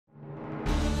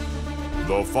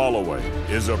The following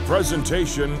is a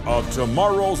presentation of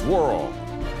Tomorrow's World.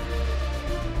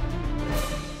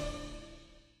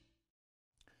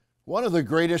 One of the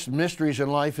greatest mysteries in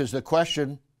life is the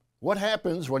question, what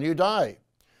happens when you die?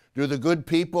 Do the good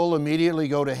people immediately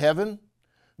go to heaven?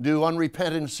 Do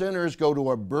unrepentant sinners go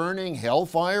to a burning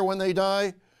hellfire when they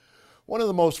die? One of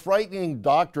the most frightening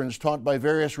doctrines taught by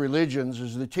various religions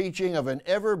is the teaching of an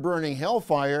ever-burning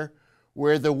hellfire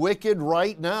where the wicked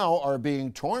right now are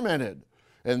being tormented,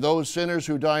 and those sinners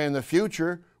who die in the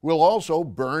future will also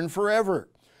burn forever.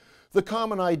 The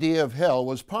common idea of hell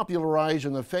was popularized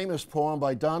in the famous poem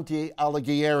by Dante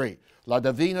Alighieri, La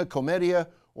Divina Commedia,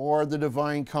 or the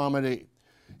Divine Comedy.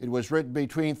 It was written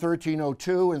between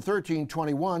 1302 and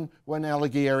 1321 when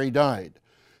Alighieri died.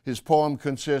 His poem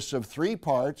consists of three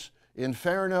parts,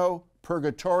 Inferno,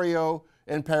 Purgatorio,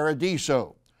 and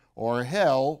Paradiso, or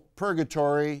Hell,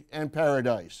 Purgatory, and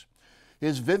Paradise.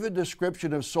 His vivid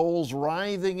description of souls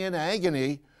writhing in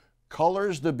agony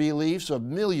colors the beliefs of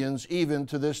millions even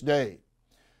to this day.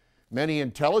 Many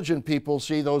intelligent people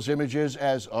see those images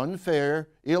as unfair,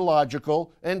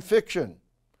 illogical, and fiction.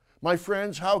 My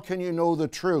friends, how can you know the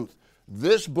truth?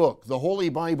 This book, the Holy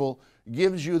Bible,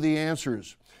 gives you the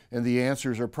answers, and the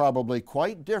answers are probably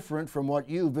quite different from what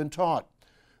you've been taught.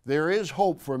 There is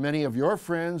hope for many of your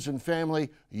friends and family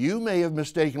you may have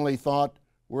mistakenly thought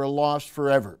were lost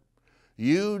forever.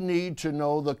 You need to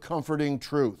know the comforting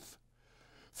truth.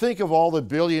 Think of all the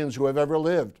billions who have ever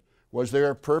lived. Was there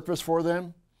a purpose for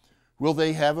them? Will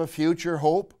they have a future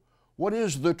hope? What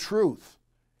is the truth?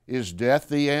 Is death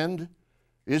the end?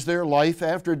 Is there life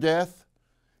after death?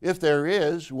 If there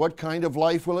is, what kind of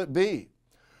life will it be?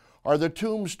 Are the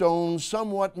tombstones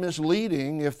somewhat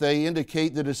misleading if they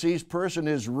indicate the deceased person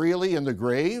is really in the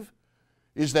grave?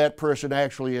 Is that person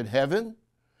actually in heaven?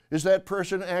 Is that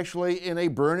person actually in a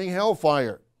burning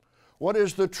hellfire? What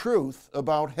is the truth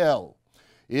about hell?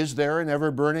 Is there an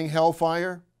ever-burning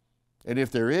hellfire? And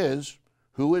if there is,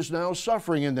 who is now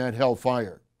suffering in that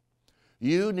hellfire?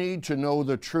 You need to know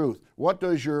the truth. What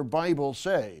does your Bible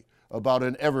say about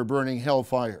an ever-burning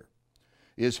hellfire?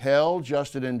 Is hell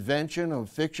just an invention of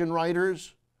fiction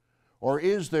writers? Or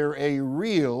is there a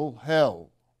real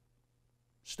hell?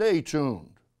 Stay tuned.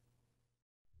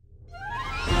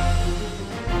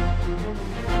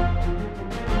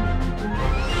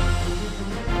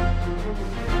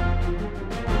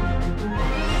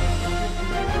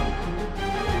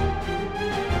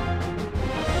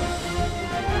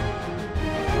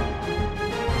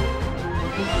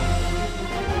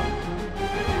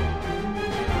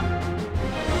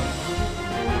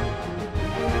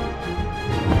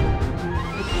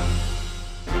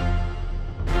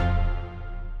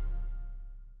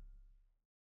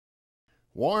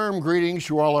 Warm greetings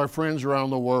to all our friends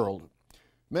around the world.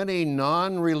 Many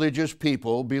non-religious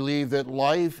people believe that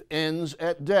life ends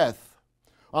at death.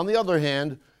 On the other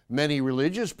hand, many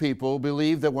religious people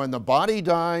believe that when the body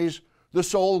dies, the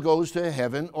soul goes to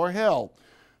heaven or hell.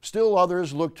 Still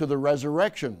others look to the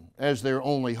resurrection as their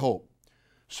only hope.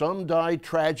 Some die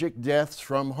tragic deaths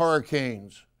from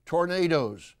hurricanes,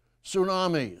 tornadoes,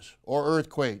 tsunamis, or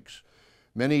earthquakes.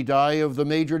 Many die of the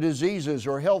major diseases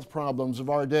or health problems of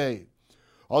our day.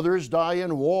 Others die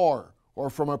in war or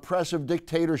from oppressive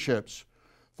dictatorships.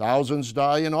 Thousands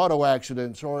die in auto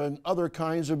accidents or in other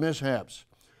kinds of mishaps.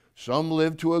 Some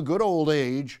live to a good old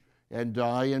age and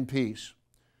die in peace.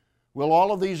 Will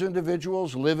all of these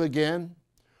individuals live again?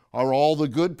 Are all the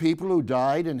good people who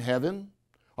died in heaven?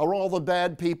 Are all the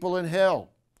bad people in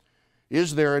hell?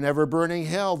 Is there an ever-burning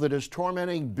hell that is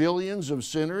tormenting billions of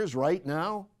sinners right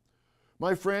now?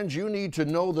 My friends, you need to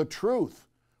know the truth.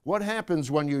 What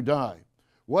happens when you die?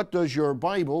 What does your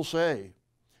Bible say?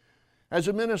 As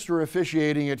a minister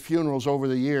officiating at funerals over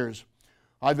the years,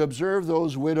 I've observed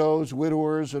those widows,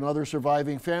 widowers, and other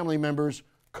surviving family members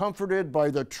comforted by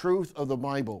the truth of the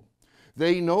Bible.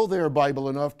 They know their Bible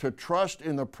enough to trust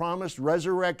in the promised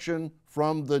resurrection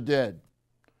from the dead.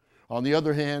 On the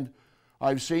other hand,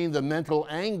 I've seen the mental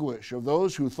anguish of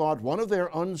those who thought one of their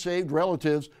unsaved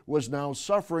relatives was now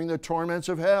suffering the torments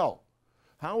of hell.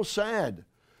 How sad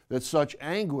that such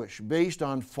anguish based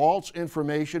on false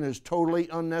information is totally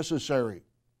unnecessary.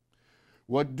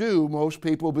 What do most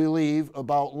people believe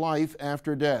about life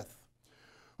after death?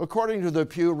 According to the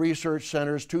Pew Research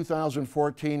Center's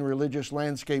 2014 Religious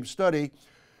Landscape Study,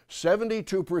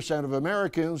 72% of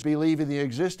Americans believe in the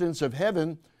existence of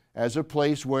heaven as a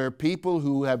place where people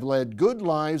who have led good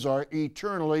lives are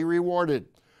eternally rewarded.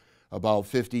 About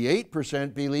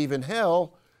 58% believe in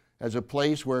hell as a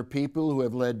place where people who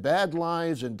have led bad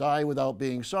lives and die without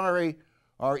being sorry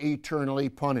are eternally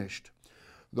punished.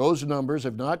 Those numbers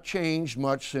have not changed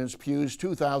much since Pew's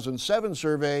 2007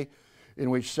 survey, in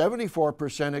which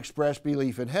 74% expressed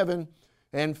belief in heaven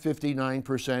and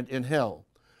 59% in hell.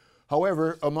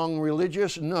 However, among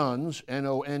religious nones,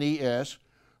 N-O-N-E-S,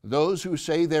 those who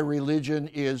say their religion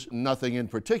is nothing in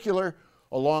particular,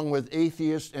 along with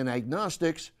atheists and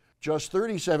agnostics, just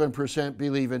 37%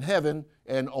 believe in heaven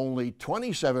and only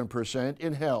 27%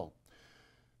 in hell.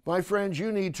 My friends,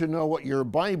 you need to know what your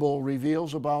Bible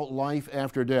reveals about life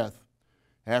after death.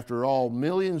 After all,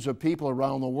 millions of people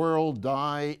around the world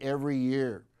die every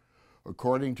year.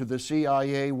 According to the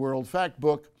CIA World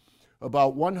Factbook,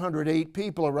 about 108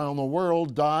 people around the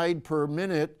world died per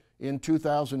minute in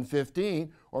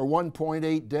 2015, or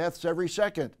 1.8 deaths every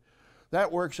second.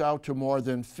 That works out to more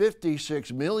than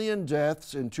 56 million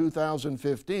deaths in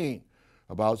 2015,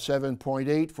 about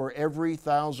 7.8 for every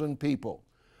 1,000 people.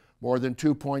 More than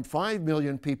 2.5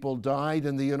 million people died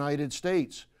in the United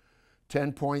States.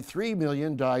 10.3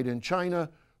 million died in China,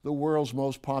 the world's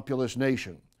most populous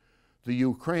nation. The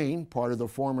Ukraine, part of the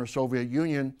former Soviet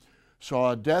Union,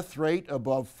 saw a death rate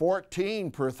above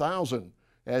 14 per 1,000,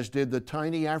 as did the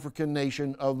tiny African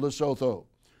nation of Lesotho.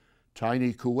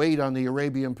 Tiny Kuwait on the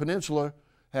Arabian Peninsula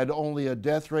had only a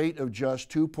death rate of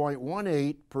just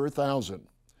 2.18 per 1,000.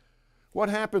 What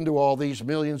happened to all these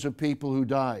millions of people who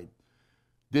died?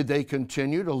 Did they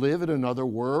continue to live in another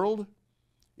world?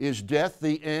 Is death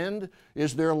the end?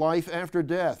 Is there life after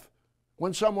death?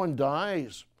 When someone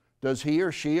dies, does he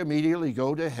or she immediately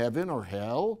go to heaven or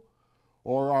hell?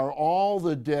 Or are all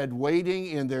the dead waiting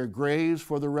in their graves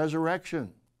for the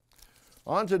resurrection?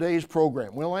 On today's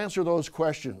program, we'll answer those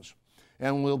questions,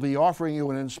 and we'll be offering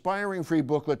you an inspiring free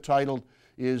booklet titled,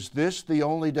 Is This the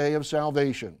Only Day of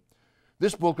Salvation?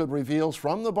 This booklet reveals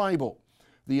from the Bible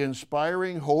the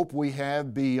inspiring hope we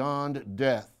have beyond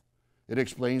death. It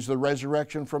explains the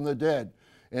resurrection from the dead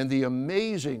and the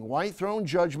amazing white throne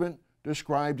judgment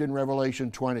described in Revelation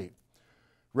 20.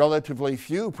 Relatively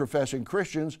few professing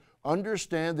Christians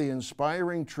understand the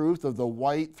inspiring truth of the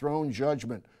white throne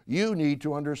judgment. You need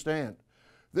to understand.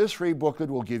 This free booklet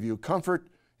will give you comfort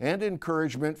and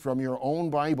encouragement from your own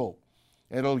Bible,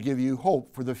 and it'll give you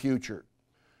hope for the future.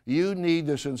 You need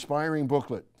this inspiring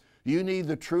booklet. You need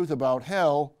the truth about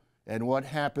hell and what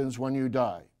happens when you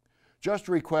die. Just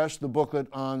request the booklet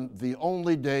on the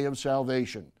only day of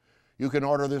salvation. You can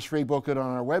order this free booklet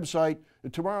on our website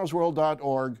at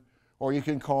tomorrowsworld.org, or you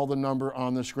can call the number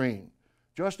on the screen.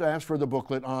 Just ask for the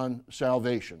booklet on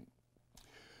salvation.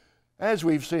 As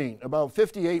we've seen, about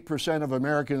 58% of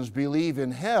Americans believe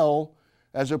in hell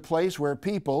as a place where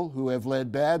people who have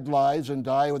led bad lives and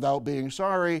die without being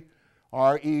sorry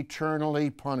are eternally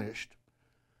punished.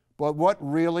 But what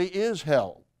really is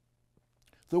hell?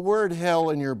 The word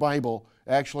hell in your Bible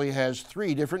actually has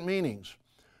three different meanings.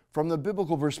 From the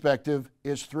biblical perspective,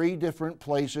 it's three different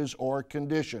places or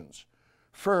conditions.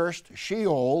 First,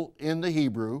 Sheol in the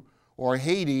Hebrew, or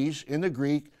Hades in the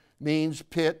Greek, means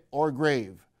pit or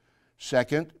grave.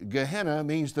 Second, Gehenna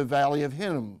means the valley of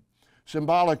Hinnom.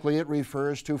 Symbolically, it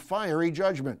refers to fiery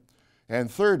judgment. And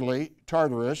thirdly,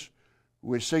 Tartarus,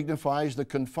 which signifies the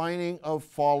confining of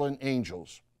fallen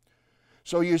angels.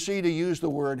 So you see, to use the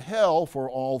word hell for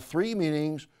all three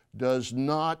meanings does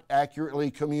not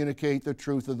accurately communicate the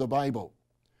truth of the Bible.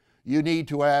 You need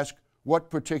to ask,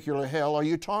 what particular hell are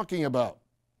you talking about?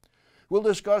 We'll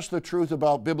discuss the truth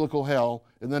about biblical hell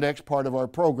in the next part of our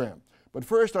program. But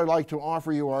first, I'd like to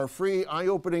offer you our free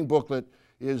eye-opening booklet,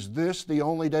 Is This the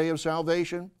Only Day of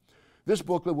Salvation? This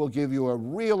booklet will give you a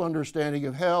real understanding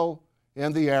of hell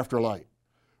and the afterlife.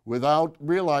 Without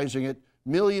realizing it,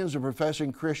 millions of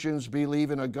professing Christians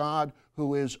believe in a God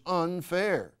who is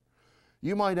unfair.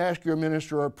 You might ask your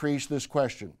minister or priest this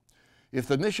question: if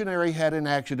the missionary had an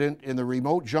accident in the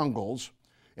remote jungles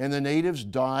and the natives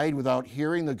died without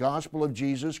hearing the gospel of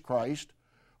Jesus Christ,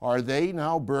 are they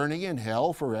now burning in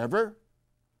hell forever?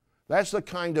 That's the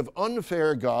kind of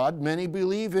unfair God many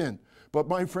believe in. But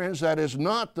my friends, that is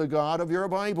not the God of your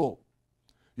Bible.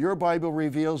 Your Bible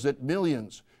reveals that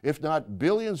millions, if not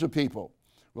billions of people,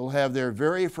 will have their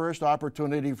very first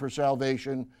opportunity for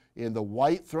salvation in the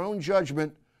white throne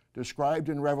judgment described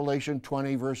in Revelation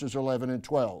 20, verses 11 and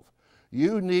 12.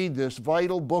 You need this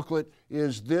vital booklet,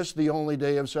 Is This the Only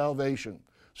Day of Salvation?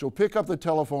 So pick up the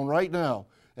telephone right now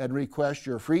and request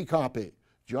your free copy.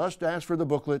 Just ask for the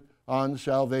booklet on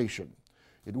salvation.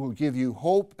 It will give you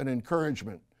hope and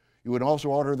encouragement. You would also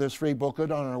order this free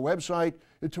booklet on our website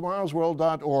at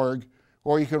tomorrowsworld.org,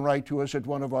 or you can write to us at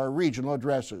one of our regional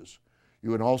addresses.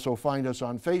 You would also find us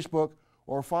on Facebook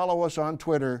or follow us on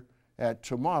Twitter at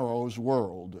Tomorrow's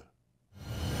World.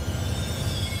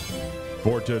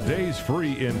 For today's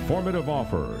free informative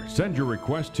offer, send your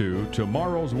request to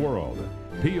Tomorrow's World,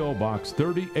 P.O. Box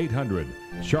 3800,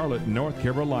 Charlotte, North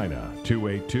Carolina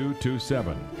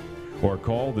 28227. Or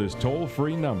call this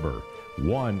toll-free number,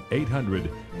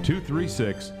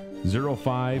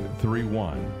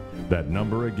 1-800-236-0531. That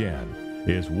number again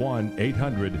is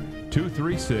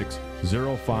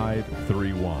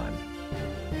 1-800-236-0531.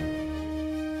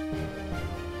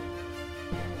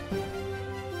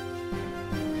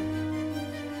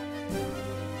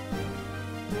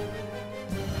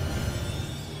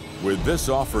 With this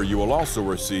offer, you will also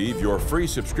receive your free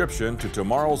subscription to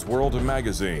Tomorrow's World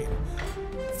magazine,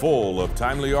 full of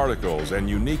timely articles and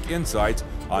unique insights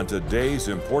on today's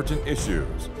important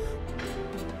issues.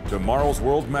 Tomorrow's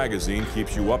World magazine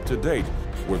keeps you up to date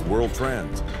with world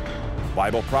trends,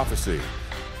 Bible prophecy,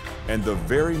 and the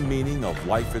very meaning of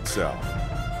life itself.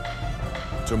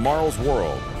 Tomorrow's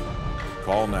World.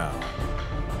 Call now.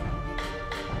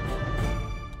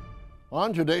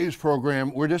 On today's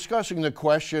program, we're discussing the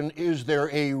question, is there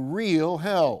a real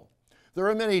hell? There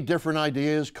are many different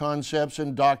ideas, concepts,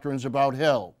 and doctrines about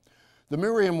hell. The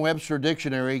Merriam-Webster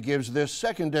Dictionary gives this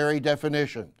secondary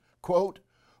definition, quote,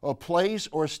 a place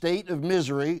or state of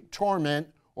misery, torment,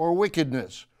 or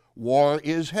wickedness. War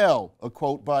is hell, a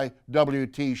quote by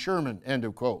W.T. Sherman, end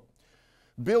of quote.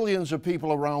 Billions of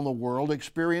people around the world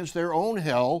experience their own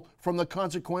hell from the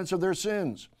consequence of their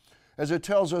sins. As it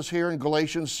tells us here in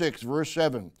Galatians 6, verse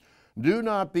 7, do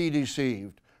not be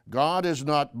deceived. God is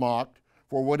not mocked,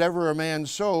 for whatever a man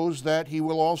sows, that he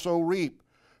will also reap.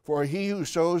 For he who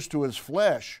sows to his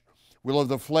flesh will of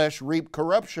the flesh reap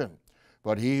corruption,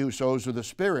 but he who sows to the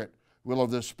Spirit will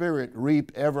of the Spirit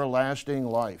reap everlasting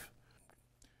life.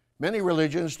 Many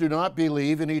religions do not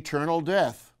believe in eternal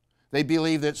death. They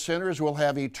believe that sinners will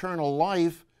have eternal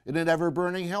life in an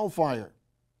ever-burning hellfire.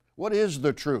 What is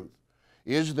the truth?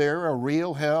 Is there a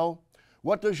real hell?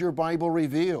 What does your Bible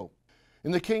reveal? In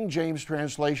the King James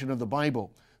translation of the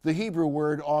Bible, the Hebrew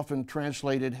word often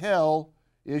translated hell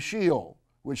is Sheol,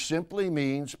 which simply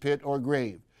means pit or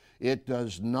grave. It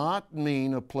does not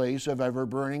mean a place of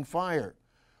ever-burning fire.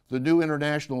 The New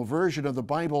International Version of the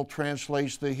Bible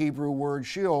translates the Hebrew word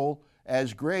Sheol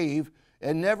as grave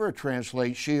and never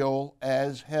translates Sheol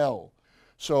as hell.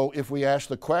 So if we ask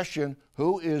the question,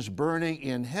 who is burning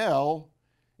in hell?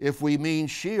 If we mean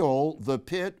Sheol, the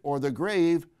pit or the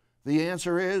grave, the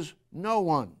answer is no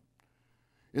one.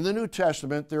 In the New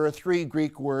Testament, there are 3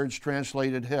 Greek words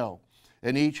translated hell,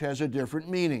 and each has a different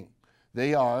meaning.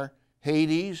 They are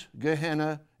Hades,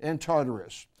 Gehenna, and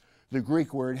Tartarus. The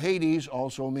Greek word Hades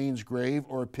also means grave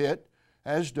or pit,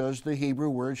 as does the Hebrew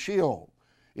word Sheol.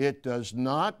 It does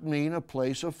not mean a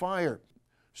place of fire.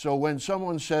 So when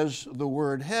someone says the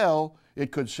word hell,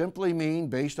 it could simply mean,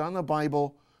 based on the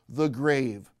Bible, the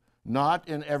grave, not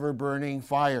an ever-burning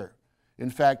fire. In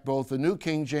fact, both the New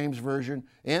King James Version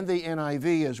and the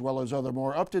NIV, as well as other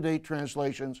more up-to-date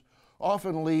translations,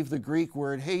 often leave the Greek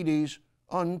word Hades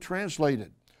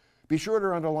untranslated. Be sure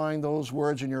to underline those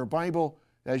words in your Bible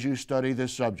as you study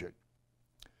this subject.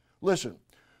 Listen,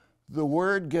 the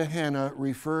word Gehenna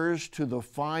refers to the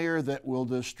fire that will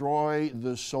destroy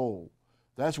the soul.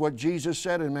 That's what Jesus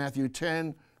said in Matthew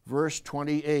 10, verse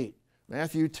 28.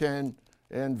 Matthew 10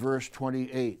 and verse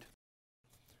 28.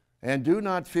 And do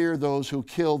not fear those who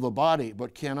kill the body,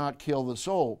 but cannot kill the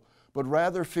soul, but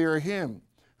rather fear him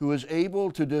who is able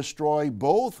to destroy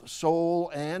both soul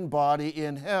and body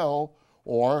in hell,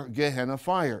 or Gehenna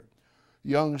fire.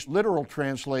 Young's literal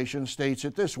translation states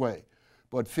it this way,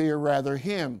 but fear rather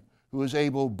him who is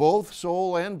able both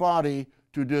soul and body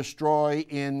to destroy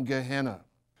in Gehenna.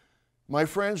 My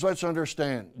friends, let's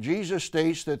understand. Jesus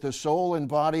states that the soul and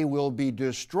body will be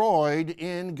destroyed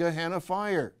in Gehenna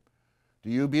fire. Do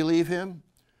you believe him?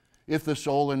 If the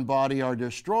soul and body are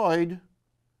destroyed,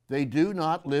 they do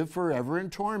not live forever in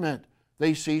torment.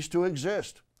 They cease to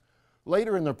exist.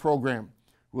 Later in the program,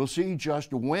 we'll see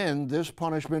just when this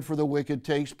punishment for the wicked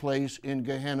takes place in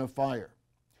Gehenna fire.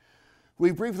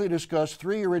 We briefly discussed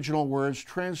 3 original words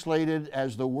translated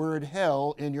as the word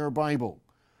hell in your Bible.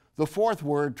 The 4th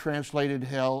word translated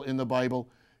hell in the Bible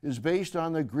is based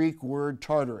on the Greek word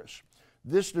Tartarus.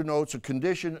 This denotes a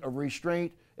condition of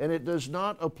restraint, and it does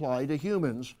not apply to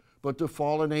humans, but to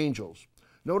fallen angels.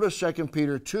 Notice 2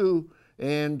 Peter 2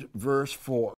 and verse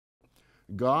 4.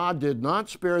 God did not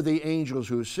spare the angels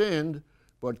who sinned,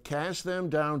 but cast them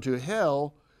down to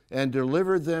hell and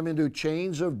delivered them into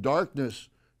chains of darkness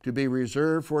to be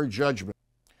reserved for judgment.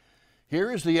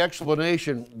 Here is the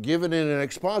explanation given in an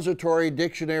expository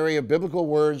dictionary of biblical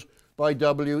words by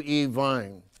W.E.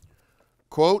 Vine.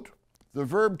 Quote, the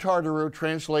verb tartaro,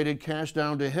 translated cast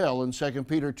down to hell in 2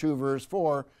 Peter 2 verse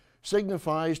 4,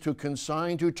 signifies to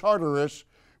consign to Tartarus,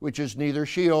 which is neither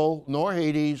Sheol, nor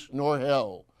Hades, nor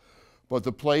hell, but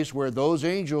the place where those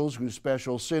angels whose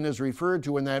special sin is referred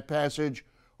to in that passage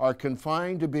are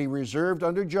confined to be reserved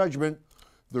under judgment.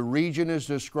 The region is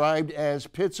described as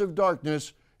pits of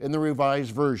darkness in the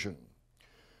Revised Version.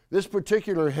 This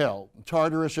particular hell,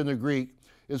 Tartarus in the Greek,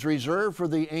 is reserved for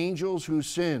the angels who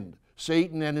sinned,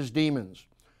 Satan and his demons.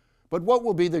 But what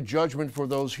will be the judgment for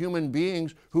those human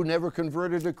beings who never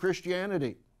converted to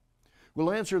Christianity?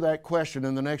 We'll answer that question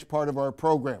in the next part of our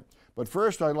program. But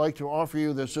first, I'd like to offer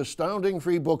you this astounding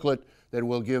free booklet that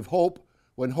will give hope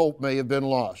when hope may have been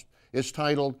lost. It's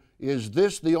titled, Is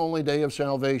This the Only Day of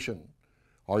Salvation?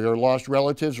 Are your lost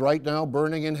relatives right now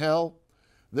burning in hell?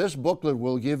 This booklet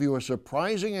will give you a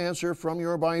surprising answer from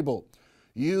your Bible.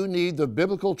 You need the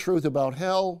biblical truth about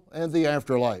hell and the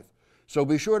afterlife. So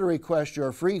be sure to request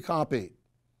your free copy.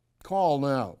 Call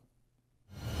now.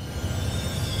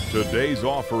 Today's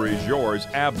offer is yours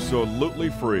absolutely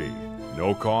free.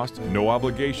 No cost, no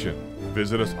obligation.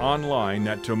 Visit us online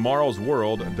at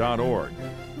tomorrowsworld.org.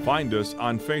 Find us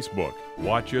on Facebook,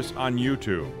 watch us on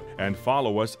YouTube, and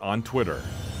follow us on Twitter.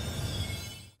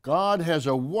 God has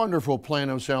a wonderful plan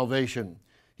of salvation.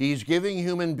 He's giving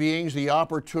human beings the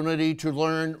opportunity to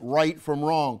learn right from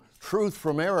wrong, truth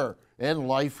from error, and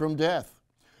life from death.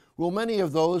 Will many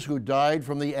of those who died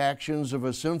from the actions of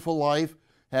a sinful life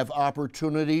have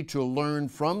opportunity to learn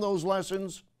from those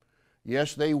lessons?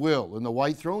 Yes, they will, in the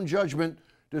white throne judgment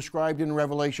described in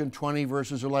Revelation 20,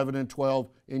 verses 11 and 12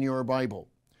 in your Bible.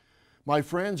 My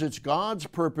friends, it's God's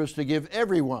purpose to give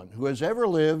everyone who has ever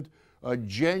lived a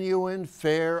genuine,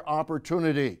 fair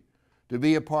opportunity to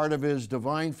be a part of His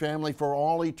divine family for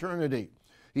all eternity.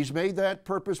 He's made that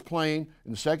purpose plain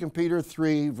in 2 Peter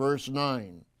 3, verse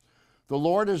 9. The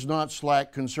Lord is not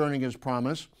slack concerning His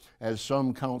promise, as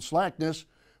some count slackness,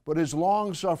 but is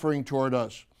long-suffering toward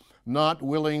us, not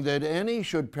willing that any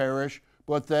should perish,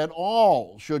 but that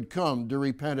all should come to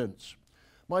repentance.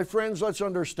 My friends, let's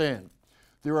understand.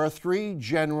 There are three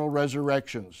general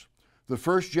resurrections. The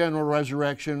first general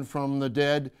resurrection from the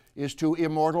dead is to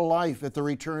immortal life at the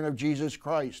return of Jesus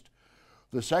Christ.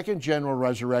 The second general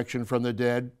resurrection from the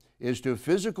dead is to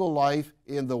physical life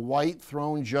in the white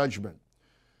throne judgment.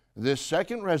 This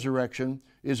second resurrection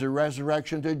is a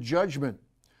resurrection to judgment.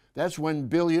 That's when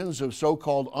billions of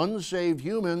so-called unsaved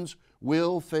humans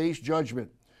will face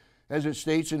judgment. As it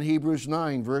states in Hebrews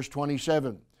 9, verse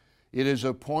 27, it is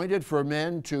appointed for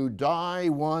men to die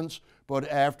once, but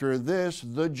after this,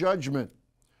 the judgment.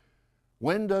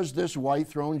 When does this white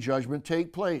throne judgment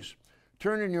take place?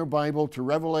 Turn in your Bible to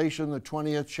Revelation, the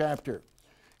 20th chapter.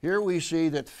 Here we see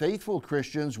that faithful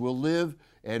Christians will live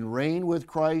and reign with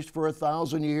Christ for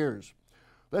 1,000 years.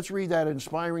 Let's read that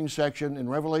inspiring section in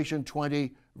Revelation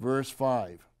 20, verse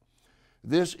 5.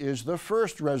 This is the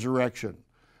first resurrection.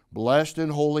 Blessed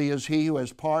and holy is he who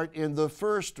has part in the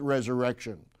first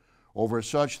resurrection. Over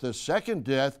such the second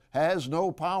death has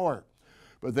no power,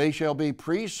 but they shall be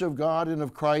priests of God and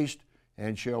of Christ,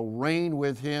 and shall reign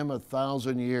with Him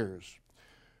 1,000 years.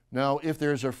 Now, if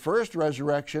there's a first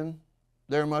resurrection,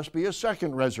 there must be a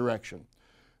second resurrection.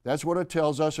 That's what it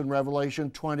tells us in Revelation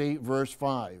 20, verse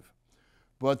 5.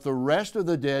 But the rest of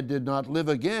the dead did not live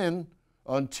again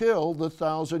until the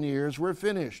 1,000 years were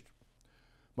finished.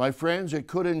 My friends, it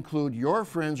could include your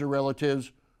friends or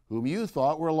relatives whom you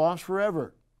thought were lost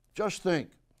forever. Just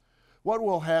think, what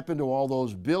will happen to all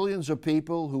those billions of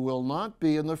people who will not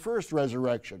be in the first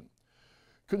resurrection?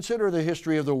 Consider the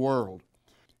history of the world.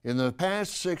 In the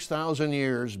past 6,000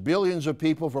 years, billions of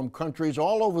people from countries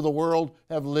all over the world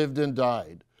have lived and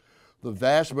died. The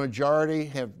vast majority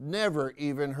have never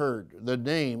even heard the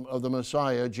name of the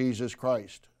Messiah, Jesus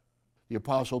Christ. The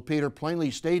Apostle Peter plainly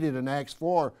stated in Acts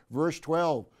 4, verse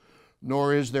 12,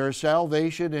 "Nor is there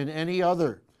salvation in any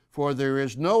other, for there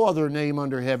is no other name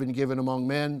under heaven given among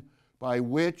men by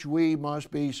which we must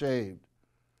be saved."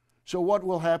 So what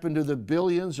will happen to the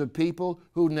billions of people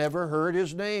who never heard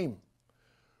His name?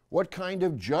 What kind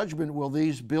of judgment will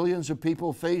these billions of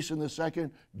people face in the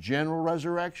second general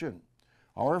resurrection?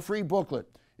 Our free booklet,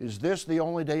 Is This the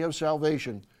Only Day of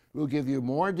Salvation?, will give you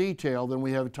more detail than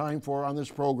we have time for on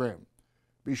this program.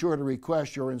 Be sure to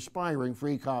request your inspiring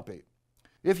free copy.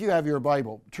 If you have your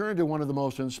Bible, turn to one of the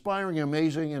most inspiring,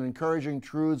 amazing, and encouraging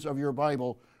truths of your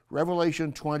Bible,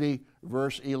 Revelation 20,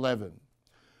 verse 11.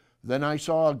 Then I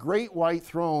saw a great white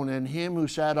throne and Him who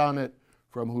sat on it,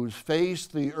 from whose face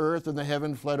the earth and the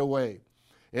heaven fled away,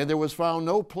 and there was found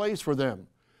no place for them.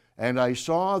 And I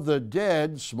saw the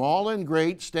dead, small and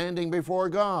great, standing before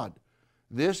God.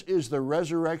 This is the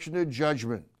resurrection and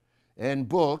judgment. And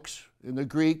books, in the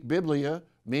Greek, Biblia,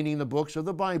 meaning the books of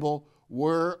the Bible,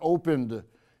 were opened,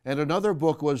 and another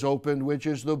book was opened, which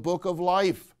is the book of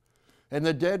life. And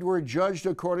the dead were judged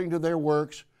according to their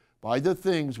works by the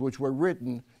things which were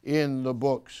written in the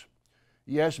books.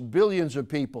 Yes, billions of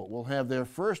people will have their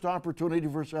first opportunity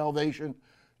for salvation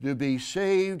to be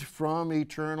saved from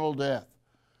eternal death.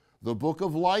 The book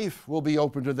of life will be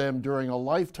open to them during a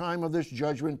lifetime of this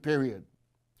judgment period.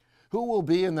 Who will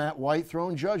be in that white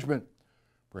throne judgment?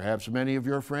 Perhaps many of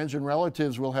your friends and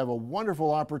relatives will have a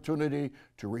wonderful opportunity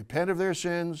to repent of their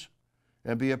sins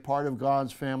and be a part of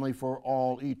God's family for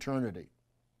all eternity.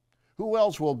 Who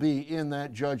else will be in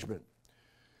that judgment?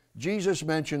 Jesus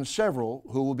mentioned several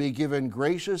who will be given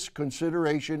gracious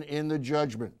consideration in the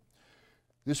judgment.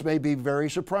 This may be very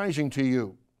surprising to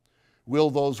you. Will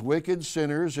those wicked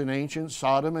sinners in ancient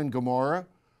Sodom and Gomorrah,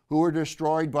 who were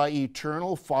destroyed by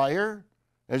eternal fire,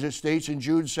 as it states in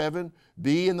Jude 7,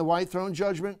 be in the white throne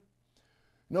judgment?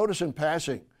 Notice in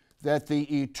passing that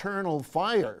the eternal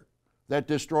fire that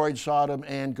destroyed Sodom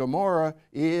and Gomorrah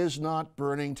is not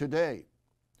burning today.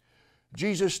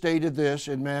 Jesus stated this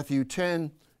in Matthew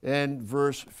 10 and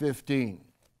verse 15.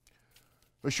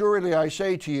 Assuredly I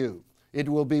say to you, it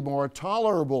will be more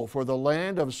tolerable for the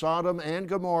land of Sodom and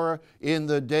Gomorrah in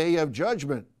the day of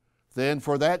judgment than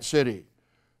for that city.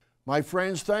 My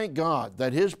friends, thank God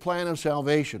that His plan of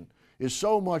salvation is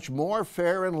so much more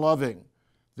fair and loving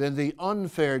than the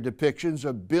unfair depictions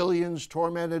of billions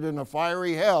tormented in a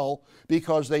fiery hell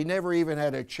because they never even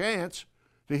had a chance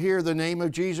to hear the name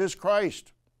of Jesus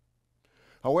Christ.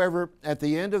 However, at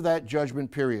the end of that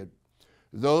judgment period,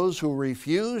 those who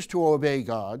refuse to obey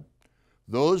God,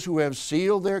 those who have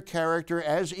sealed their character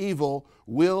as evil,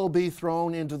 will be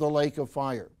thrown into the lake of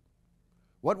fire.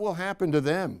 What will happen to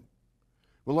them?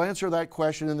 We'll answer that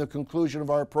question in the conclusion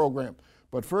of our program.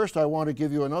 But first, I want to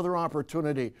give you another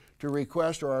opportunity to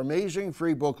request our amazing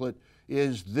free booklet,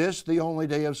 Is This the Only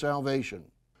Day of Salvation?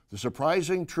 The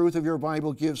surprising truth of your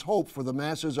Bible gives hope for the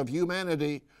masses of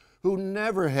humanity who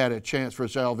never had a chance for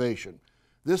salvation.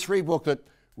 This free booklet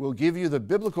will give you the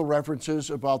biblical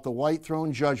references about the white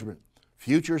throne judgment,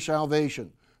 future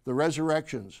salvation, the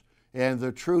resurrections, and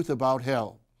the truth about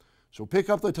hell. So pick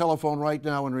up the telephone right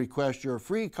now and request your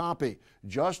free copy.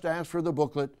 Just ask for the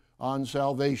booklet on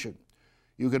salvation.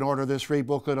 You can order this free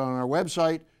booklet on our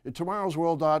website at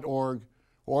tomorrowsworld.org,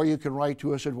 or you can write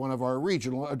to us at one of our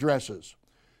regional addresses.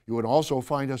 You would also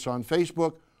find us on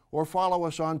Facebook or follow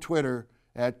us on Twitter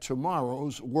at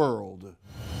Tomorrow's World.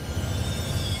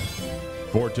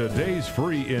 For today's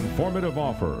free informative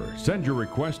offer, send your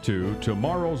request to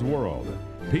Tomorrow's World,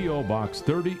 P.O. Box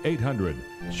 3800,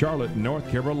 Charlotte,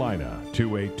 North Carolina,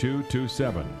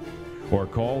 28227. Or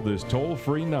call this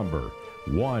toll-free number,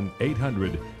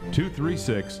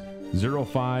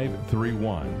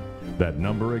 1-800-236-0531. That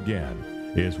number again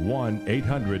is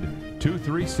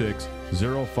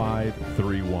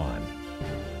 1-800-236-0531.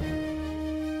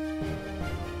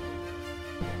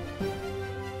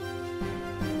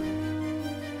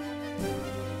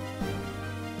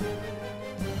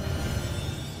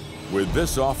 With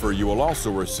this offer, you will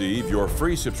also receive your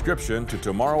free subscription to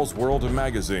Tomorrow's World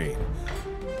magazine,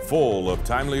 full of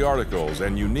timely articles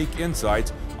and unique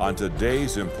insights on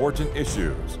today's important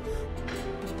issues.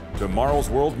 Tomorrow's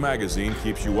World magazine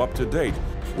keeps you up to date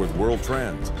with world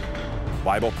trends,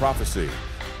 Bible prophecy,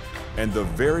 and the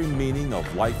very meaning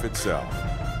of life itself.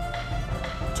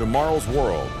 Tomorrow's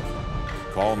World.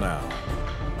 Call now.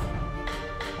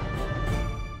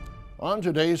 On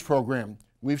today's program,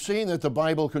 we've seen that the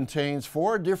Bible contains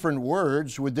 4 different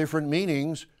words with different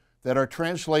meanings that are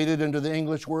translated into the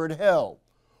English word hell.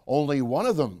 Only one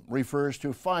of them refers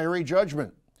to fiery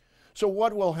judgment. So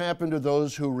what will happen to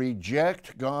those who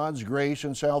reject God's grace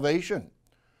and salvation?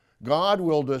 God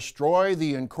will destroy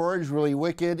the incorrigibly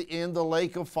wicked in the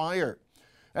lake of fire.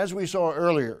 As we saw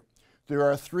earlier, there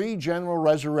are 3 general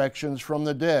resurrections from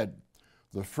the dead.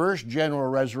 The first general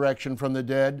resurrection from the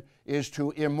dead is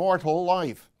to immortal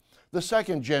life. The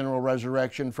second general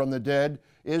resurrection from the dead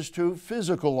is to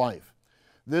physical life.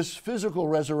 This physical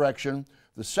resurrection,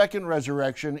 the second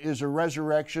resurrection, is a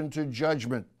resurrection to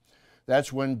judgment.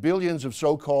 That's when billions of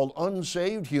so-called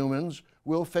unsaved humans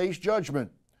will face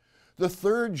judgment. The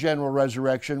third general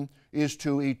resurrection is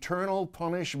to eternal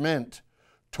punishment,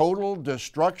 total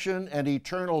destruction and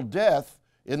eternal death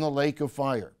in the lake of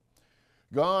fire.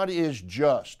 God is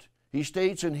just. He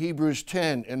states in Hebrews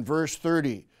 10 and verse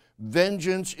 30,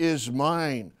 "Vengeance is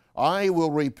mine, I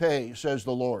will repay, says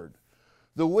the Lord."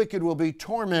 The wicked will be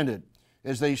tormented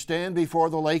as they stand before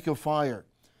the lake of fire.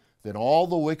 Then all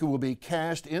the wicked will be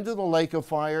cast into the lake of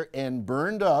fire and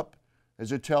burned up,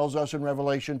 as it tells us in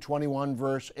Revelation 21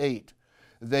 verse 8.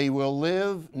 They will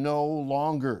live no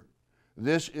longer.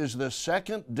 This is the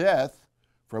second death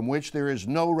from which there is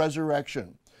no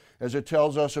resurrection, as it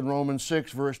tells us in Romans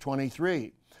 6, verse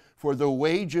 23. For the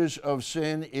wages of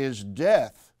sin is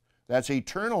death, that's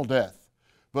eternal death,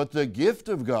 but the gift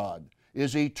of God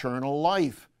is eternal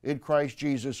life in Christ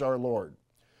Jesus our Lord.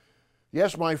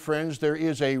 Yes, my friends, there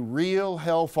is a real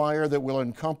hellfire that will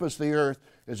encompass the earth,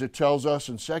 as it tells us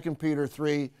in 2 Peter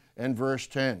 3 and verse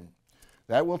 10.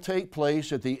 That will take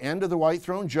place at the end of the white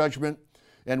throne judgment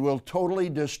and will totally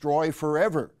destroy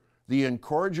forever the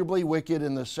incorrigibly wicked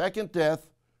in the second death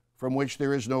from which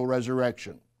there is no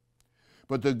resurrection.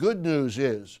 But the good news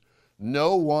is,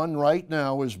 no one right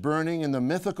now is burning in the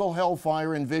mythical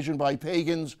hellfire envisioned by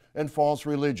pagans and false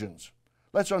religions.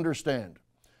 Let's understand.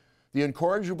 The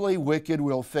incorrigibly wicked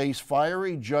will face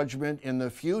fiery judgment in the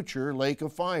future lake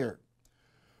of fire.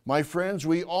 My friends,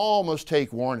 we all must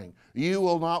take warning. You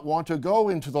will not want to go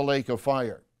into the lake of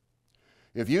fire.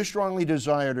 If you strongly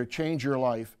desire to change your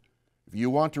life, if you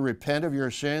want to repent of your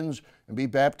sins and be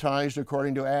baptized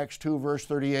according to Acts 2, verse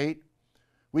 38,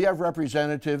 we have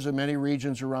representatives in many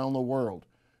regions around the world.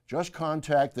 Just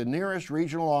contact the nearest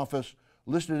regional office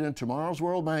listed in Tomorrow's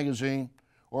World magazine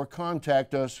or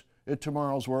contact us at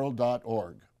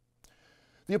tomorrowsworld.org.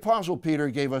 The Apostle Peter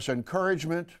gave us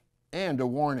encouragement and a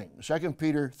warning. 2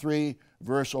 Peter 3,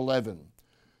 verse 11.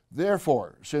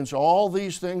 Therefore, since all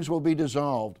these things will be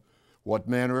dissolved, what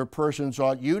manner of persons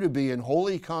ought you to be in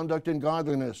holy conduct and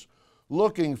godliness,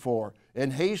 looking for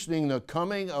and hastening the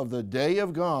coming of the day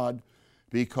of God,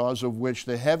 because of which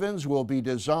the heavens will be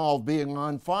dissolved, being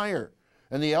on fire,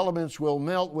 and the elements will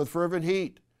melt with fervent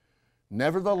heat.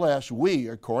 Nevertheless, we,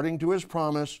 according to his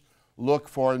promise, look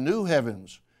for new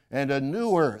heavens and a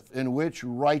new earth in which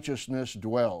righteousness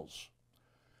dwells.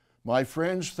 My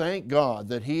friends, thank God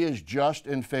that he is just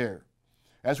and fair.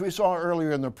 As we saw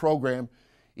earlier in the program,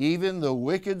 even the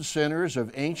wicked sinners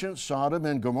of ancient Sodom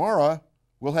and Gomorrah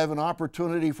will have an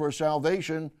opportunity for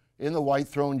salvation in the white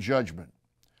throne judgment.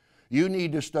 You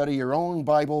need to study your own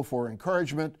Bible for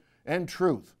encouragement and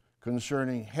truth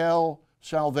concerning hell,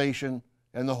 salvation,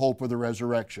 and the hope of the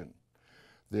resurrection.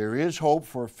 There is hope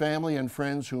for family and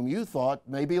friends whom you thought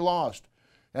may be lost,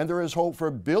 and there is hope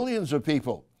for billions of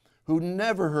people who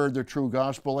never heard the true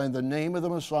gospel and the name of the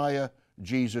Messiah,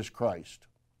 Jesus Christ.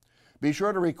 Be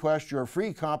sure to request your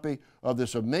free copy of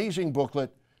this amazing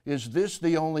booklet, Is This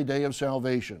the Only Day of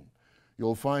Salvation?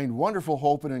 You'll find wonderful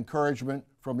hope and encouragement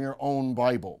from your own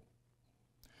Bible.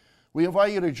 We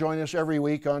invite you to join us every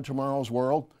week on Tomorrow's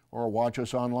World or watch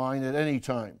us online at any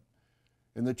time.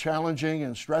 In the challenging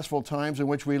and stressful times in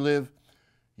which we live,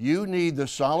 you need the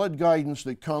solid guidance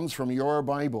that comes from your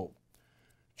Bible.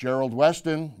 Gerald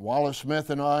Weston, Wallace Smith,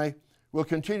 and I will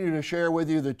continue to share with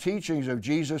you the teachings of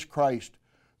Jesus Christ,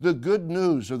 the good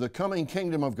news of the coming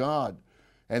kingdom of God,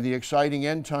 and the exciting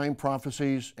end-time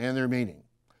prophecies and their meaning.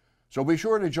 So be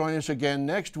sure to join us again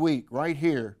next week right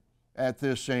here at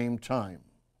this same time.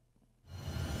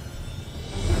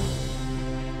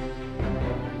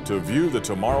 To view the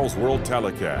Tomorrow's World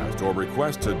telecast or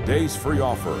request today's free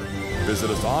offer, visit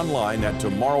us online at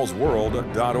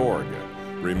tomorrowsworld.org.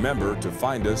 Remember to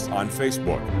find us on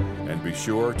Facebook and be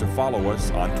sure to follow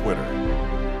us on Twitter.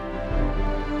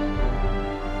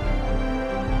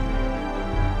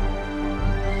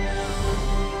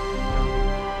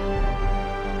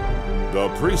 The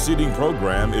preceding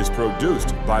program is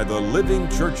produced by the Living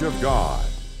Church of God.